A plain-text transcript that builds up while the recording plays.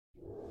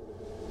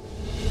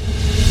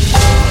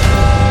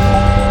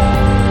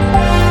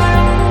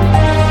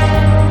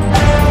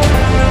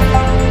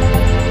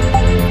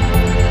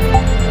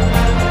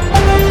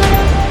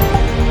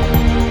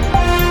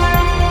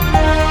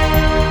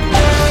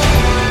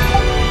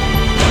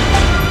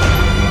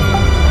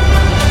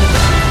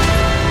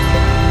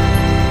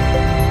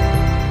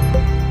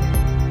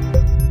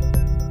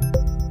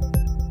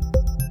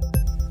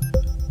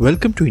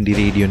Welcome to Indie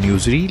Radio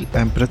Newsreel.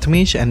 I'm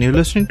Prathamesh and you're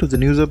listening to the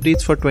news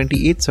updates for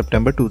 28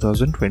 September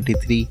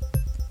 2023.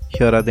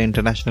 Here are the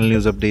international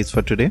news updates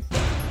for today.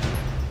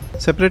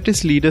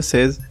 Separatist leader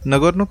says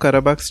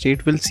Nagorno-Karabakh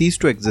state will cease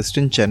to exist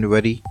in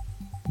January.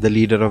 The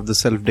leader of the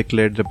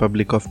self-declared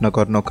Republic of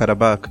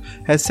Nagorno-Karabakh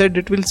has said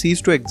it will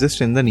cease to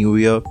exist in the new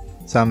year.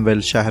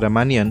 Samvel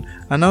Shahramanian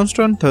announced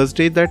on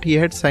Thursday that he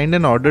had signed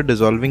an order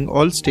dissolving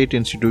all state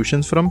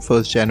institutions from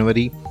 1st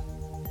January.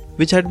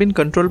 Which had been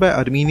controlled by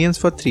Armenians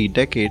for 3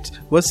 decades,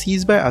 was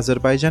seized by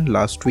Azerbaijan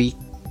last week.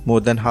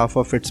 More than half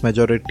of its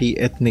majority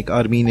ethnic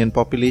Armenian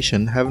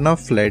population have now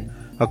fled,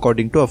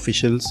 according to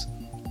officials.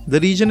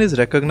 The region is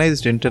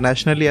recognized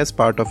internationally as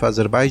part of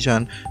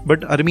Azerbaijan,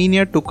 but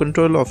Armenia took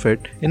control of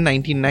it in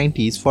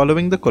 1990s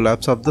following the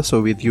collapse of the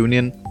Soviet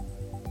Union.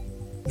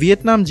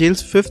 Vietnam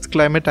jails 5th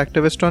climate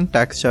activist on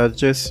tax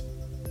charges.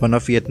 One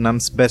of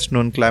Vietnam's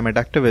best-known climate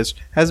activists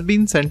has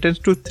been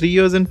sentenced to 3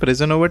 years in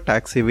prison over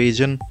tax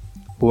evasion.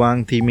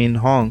 Hoang Thi Minh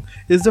Hong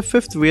is the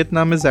 5th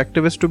Vietnamese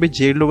activist to be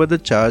jailed over the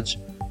charge.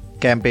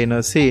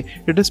 Campaigners say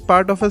it is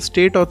part of a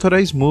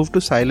state-authorized move to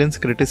silence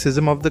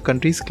criticism of the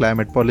country's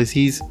climate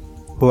policies.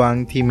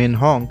 Hoang Thi Minh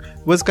Hong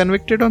was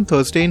convicted on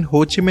Thursday in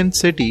Ho Chi Minh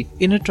City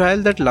in a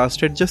trial that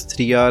lasted just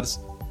 3 hours.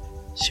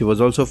 She was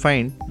also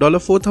fined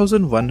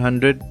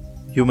 $4,100.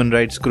 Human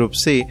rights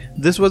groups say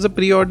this was a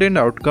preordained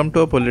outcome to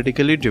a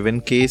politically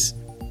driven case.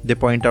 They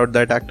point out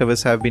that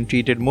activists have been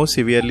treated more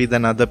severely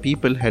than other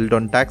people held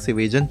on tax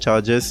evasion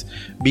charges,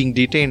 being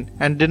detained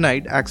and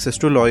denied access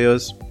to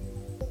lawyers.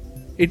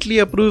 Italy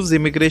approves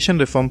immigration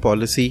reform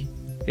policy.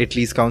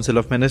 Italy's Council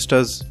of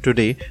Ministers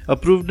today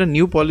approved a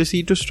new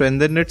policy to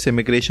strengthen its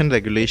immigration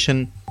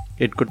regulation.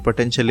 It could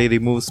potentially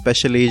remove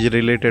special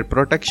age-related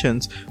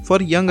protections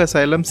for young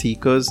asylum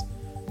seekers.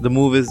 The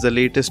move is the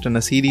latest in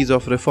a series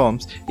of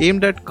reforms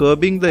aimed at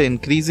curbing the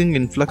increasing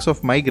influx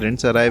of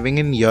migrants arriving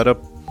in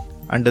Europe.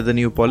 Under the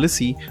new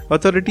policy,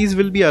 authorities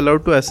will be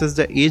allowed to assess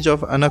the age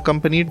of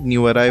unaccompanied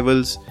new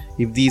arrivals.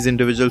 If these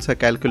individuals are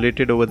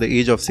calculated over the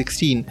age of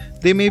 16,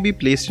 they may be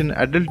placed in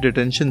adult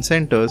detention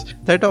centers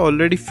that are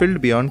already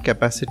filled beyond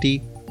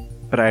capacity.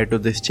 Prior to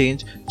this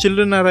change,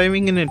 children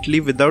arriving in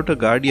Italy without a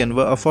guardian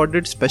were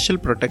afforded special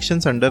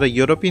protections under a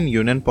European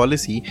Union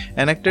policy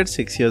enacted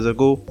 6 years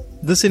ago.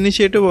 This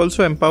initiative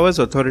also empowers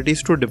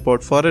authorities to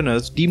deport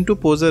foreigners deemed to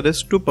pose a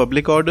risk to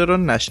public order or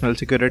national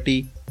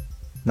security.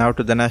 Now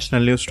to the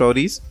national news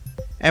stories.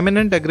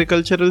 Eminent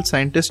agricultural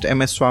scientist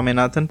M.S.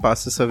 Swaminathan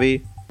passes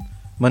away.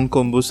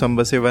 Mankombu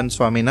Sambasevan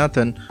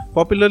Swaminathan,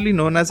 popularly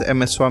known as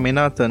M.S.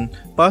 Swaminathan,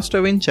 passed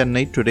away in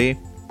Chennai today.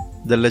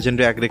 The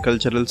legendary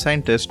agricultural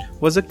scientist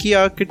was a key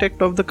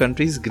architect of the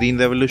country's green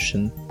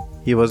revolution.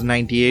 He was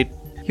 98.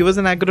 He was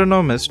an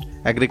agronomist,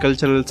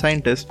 agricultural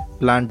scientist,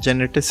 plant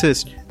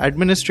geneticist,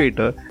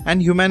 administrator,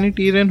 and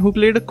humanitarian who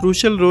played a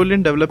crucial role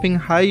in developing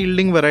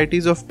high-yielding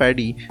varieties of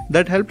paddy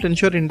that helped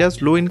ensure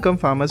India's low-income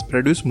farmers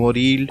produce more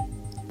yield.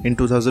 In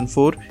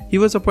 2004, he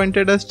was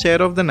appointed as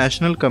chair of the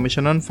National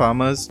Commission on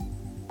Farmers.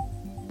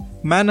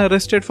 Man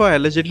arrested for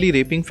allegedly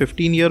raping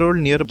 15-year-old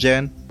near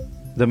Ujjain.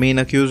 The main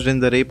accused in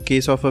the rape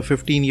case of a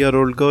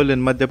 15-year-old girl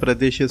in Madhya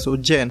Pradesh's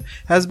Ujjain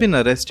has been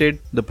arrested,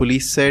 the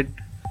police said.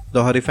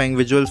 The horrifying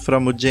visuals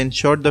from Ujjain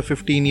showed the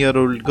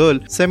 15-year-old girl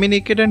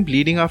semi-naked and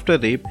bleeding after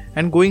rape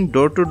and going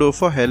door to door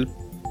for help.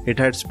 It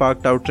had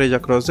sparked outrage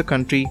across the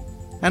country.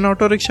 An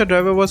auto rickshaw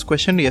driver was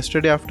questioned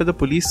yesterday after the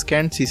police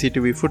scanned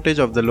CCTV footage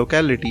of the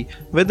locality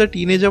where the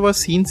teenager was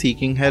seen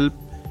seeking help.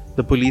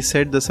 The police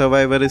said the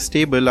survivor is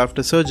stable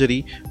after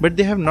surgery, but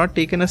they have not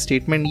taken a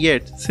statement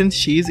yet since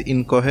she is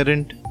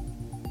incoherent.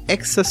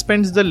 X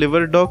suspends the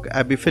liver doc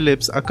Abby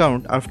Phillips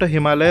account after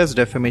Himalayas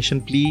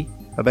defamation plea.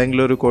 A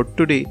Bengaluru court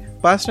today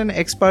passed an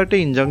ex parte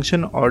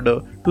injunction order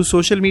to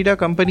social media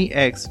company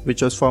X,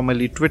 which was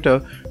formerly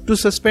Twitter, to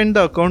suspend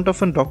the account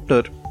of a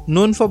doctor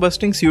known for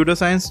busting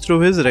pseudoscience through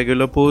his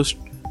regular post.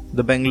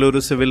 The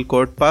Bengaluru Civil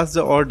Court passed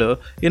the order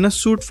in a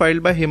suit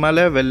filed by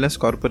Himalaya Wellness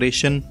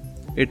Corporation.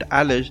 It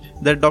alleged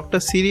that Dr.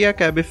 Syriac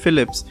Abby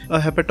Phillips, a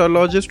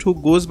hepatologist who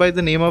goes by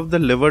the name of the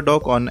liver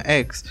doc on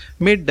X,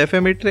 made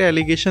defamatory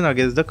allegations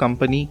against the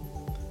company.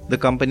 The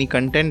company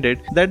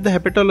contended that the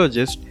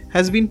hepatologist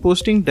has been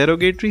posting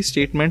derogatory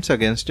statements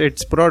against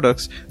its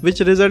products, which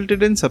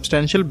resulted in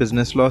substantial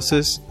business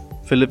losses.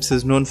 Phillips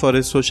is known for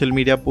his social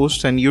media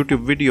posts and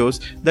YouTube videos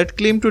that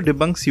claim to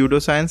debunk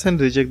pseudoscience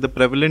and reject the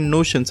prevalent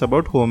notions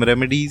about home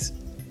remedies.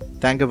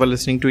 Thank you for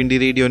listening to Indie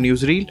Radio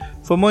Newsreel.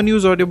 For more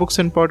news, audiobooks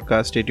and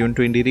podcasts, stay tuned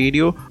to Indie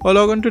Radio or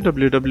log on to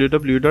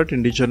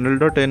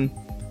www.indiejournal.in.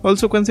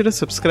 Also consider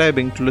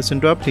subscribing to listen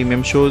to our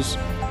premium shows.